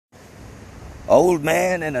old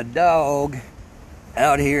man and a dog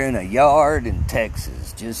out here in a yard in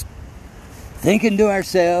Texas, just thinking to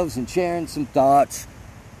ourselves and sharing some thoughts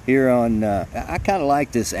here on, I kind of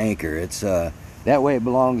like this Anchor. It's, that way it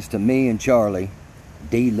belongs to me and Charlie,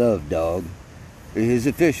 D. Love Dog. His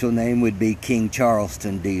official name would be King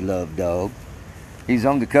Charleston D. Love Dog. He's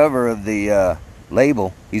on the cover of the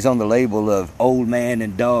label. He's on the label of Old Man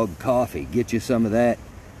and Dog Coffee. Get you some of that.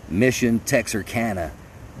 MissionTexarkana.org.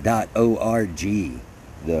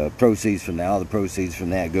 The proceeds from that, all the proceeds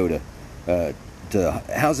from that go to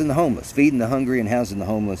housing the homeless, feeding the hungry and housing the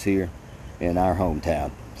homeless here in our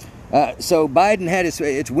hometown. So Biden had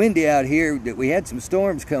it's windy out here. We had some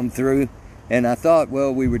storms come through, and I thought,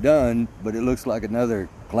 well, we were done, but it looks like another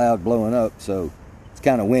cloud blowing up, so it's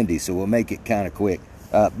kind of windy, so we'll make it kind of quick.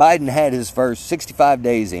 Biden had his first 65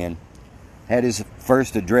 days in, had his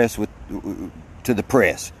first address to the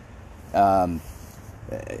press.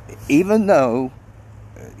 Even though,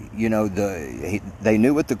 you know, they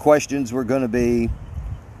knew what the questions were going to be,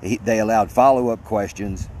 they allowed follow-up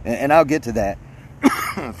questions, and I'll get to that.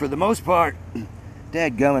 For the most part,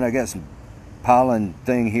 dadgummit, I got some pollen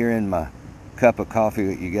thing here in my cup of coffee.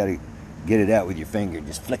 You got to get it out with your finger.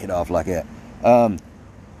 Just flick it off like that.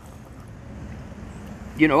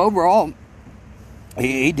 You know, overall,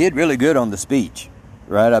 he did really good on the speech,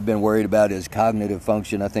 right? I've been worried about his cognitive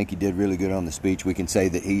function. I think he did really good on the speech. We can say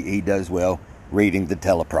that he does well reading the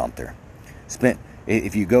teleprompter.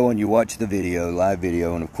 If you go and you watch the video, live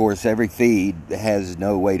video, and of course every feed has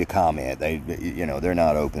no way to comment. They're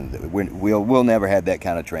not open. We'll never have that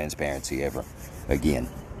kind of transparency ever again.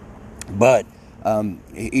 But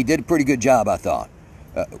he did a pretty good job, I thought,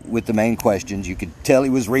 with the main questions. You could tell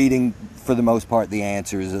he was reading, for the most part, the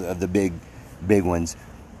answers of the big ones.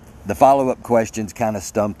 The follow-up questions kind of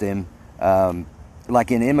stumped him.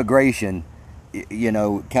 Like in immigration, you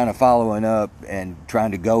know, kind of following up and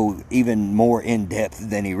trying to go even more in depth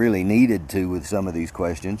than he really needed to with some of these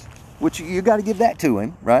questions, which you got to give that to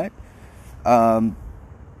him, right?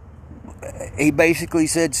 He basically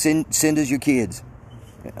said, send us your kids.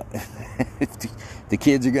 The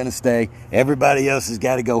kids are going to stay. Everybody else has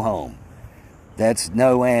got to go home. That's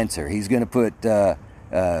no answer. He's going to put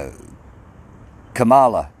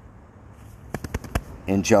Kamala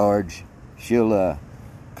in charge.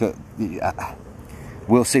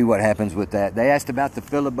 We'll see what happens with that. They asked about the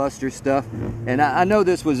filibuster stuff, and I know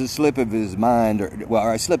this was a slip of his mind,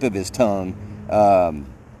 or a slip of his tongue. But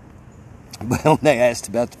when they asked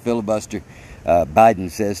about the filibuster, Biden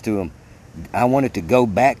says to him, I want it to go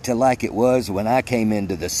back to like it was when I came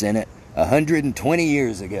into the Senate 120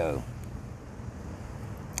 years ago.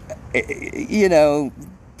 You know,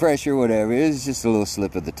 pressure, whatever. It was just a little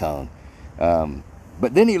slip of the tongue.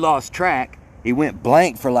 But then he lost track. He went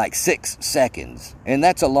blank for like 6 seconds. And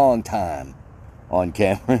that's a long time on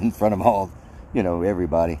camera in front of all, you know,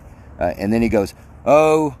 everybody. And then he goes,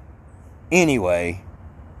 oh, anyway.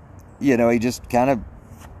 You know, he just kind of,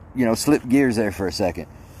 you know, slipped gears there for a second.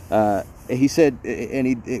 He said,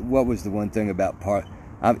 and what was the one thing about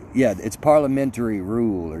it's parliamentary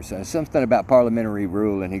rule or something about parliamentary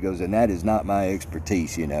rule. And he goes, and that is not my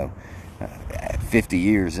expertise, you know. 50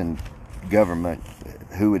 years in government.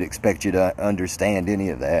 Who would expect you to understand any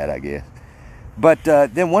of that, I guess. But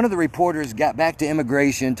then one of the reporters got back to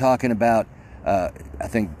immigration, talking about, I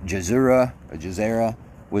think Jazera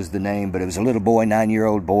was the name, but it was a little boy,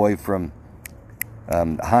 9-year-old boy from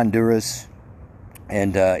Honduras,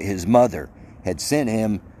 and his mother had sent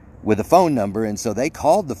him with a phone number, and so they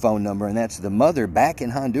called the phone number, and that's the mother back in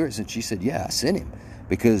Honduras, and she said, yeah, I sent him,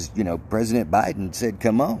 because, you know, President Biden said,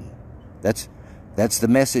 come on. That's the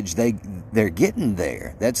message they're getting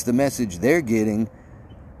there. That's the message they're getting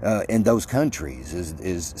in those countries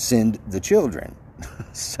is send the children.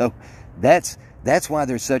 So that's why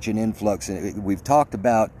there's such an influx. We've talked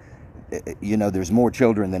about, you know, there's more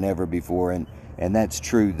children than ever before, and that's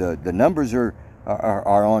true. The numbers are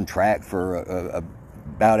on track for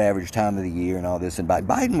about average time of the year and all this. And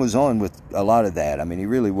Biden was on with a lot of that. I mean, he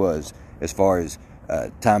really was, as far as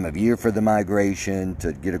time of year for the migration,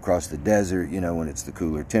 to get across the desert, you know, when it's the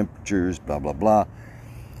cooler temperatures, blah, blah, blah.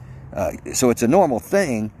 So it's a normal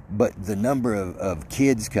thing, but the number of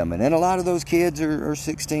kids coming, and a lot of those kids are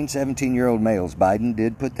 16, 17-year-old males. Biden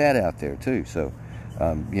did put that out there, too. So,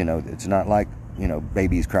 you know, it's not like, you know,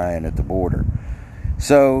 babies crying at the border.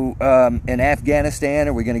 So, in Afghanistan,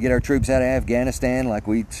 are we going to get our troops out of Afghanistan like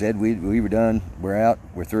we said we were done, we're out,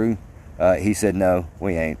 we're through? He said, no,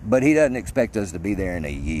 we ain't. But he doesn't expect us to be there in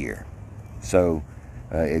a year. So,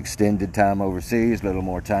 extended time overseas, a little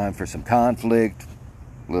more time for some conflict,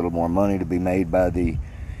 a little more money to be made by the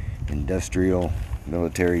industrial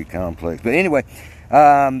military complex. But anyway,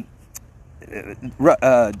 one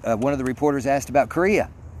of the reporters asked about Korea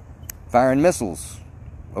firing missiles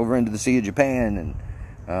over into the Sea of Japan.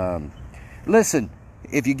 And listen,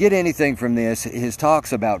 if you get anything from this, his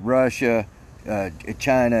talks about Russia,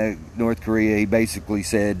 China, North Korea, he basically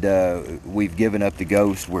said, we've given up the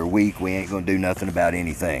ghost, we're weak, we ain't going to do nothing about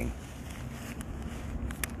anything.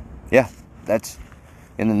 Yeah, that's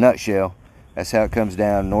in a nutshell. That's how it comes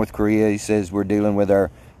down. North Korea, he says, we're dealing with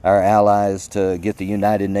our allies to get the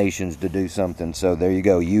United Nations to do something. So there you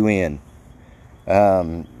go, UN.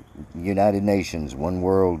 United Nations, one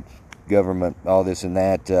world government, all this and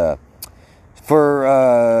that. For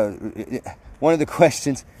one of the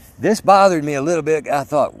questions, this bothered me a little bit. I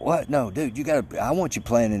thought, what? No, dude, I want you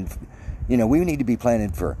planning, we need to be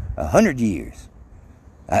planning for 100 years.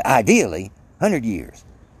 Ideally, 100 years.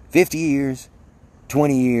 50 years,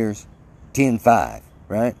 20 years, 10-5,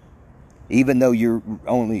 right? Even though you're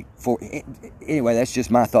only for... Anyway, that's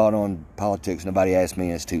just my thought on politics. Nobody asked me,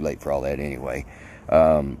 and it's too late for all that anyway.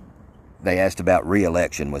 They asked about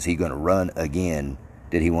re-election. Was he going to run again?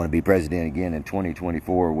 Did he want to be president again in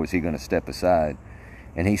 2024, or was he going to step aside?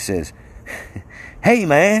 And he says, hey,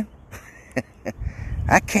 man,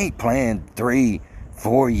 I can't plan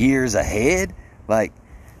 3-4 years ahead. Like,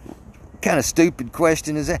 what kind of stupid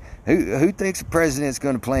question is that? Who thinks a president's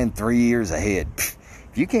going to plan 3 years ahead?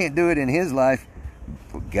 If you can't do it in his life,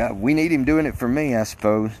 God, we need him doing it for me, I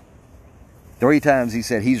suppose. 3 times he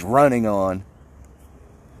said he's running on.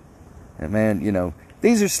 And man,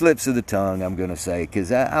 these are slips of the tongue, I'm going to say,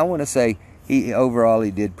 because I want to say overall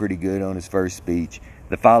he did pretty good on his first speech.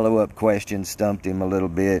 The follow-up question stumped him a little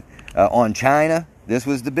bit. On China, this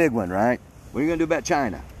was the big one, right? What are you going to do about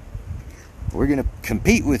China? We're going to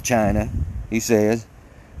compete with China, he says,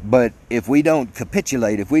 but if we don't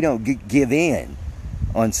capitulate, if we don't give in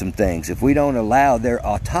on some things, if we don't allow their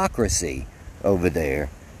autocracy over there,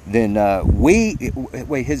 then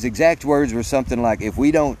his exact words were something like, it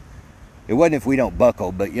wasn't if we don't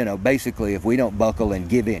buckle, but, basically if we don't buckle and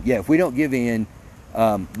give in. Yeah, if we don't give in,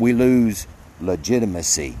 we lose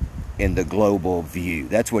legitimacy in the global view.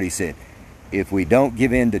 That's what he said. If we don't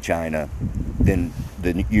give in to China, then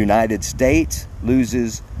the United States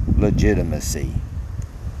loses legitimacy.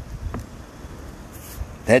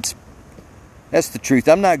 That's the truth.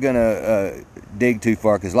 I'm not going to dig too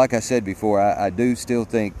far, because like I said before, I do still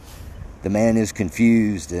think the man is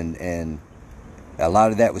confused, and a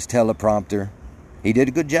lot of that was teleprompter. He did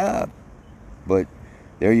a good job, but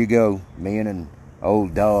there you go, me and an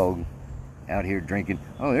old dog out here drinking.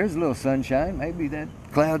 Oh, there's a little sunshine. Maybe that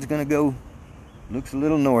cloud's going to go, looks a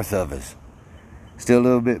little north of us. Still a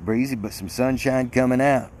little bit breezy, but some sunshine coming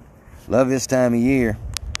out. Love this time of year.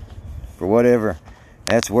 For whatever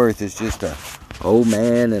that's worth. It's just a old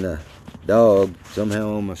man and a dog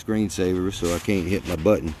somehow on my screensaver, so I can't hit my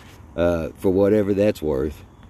button. For whatever that's worth.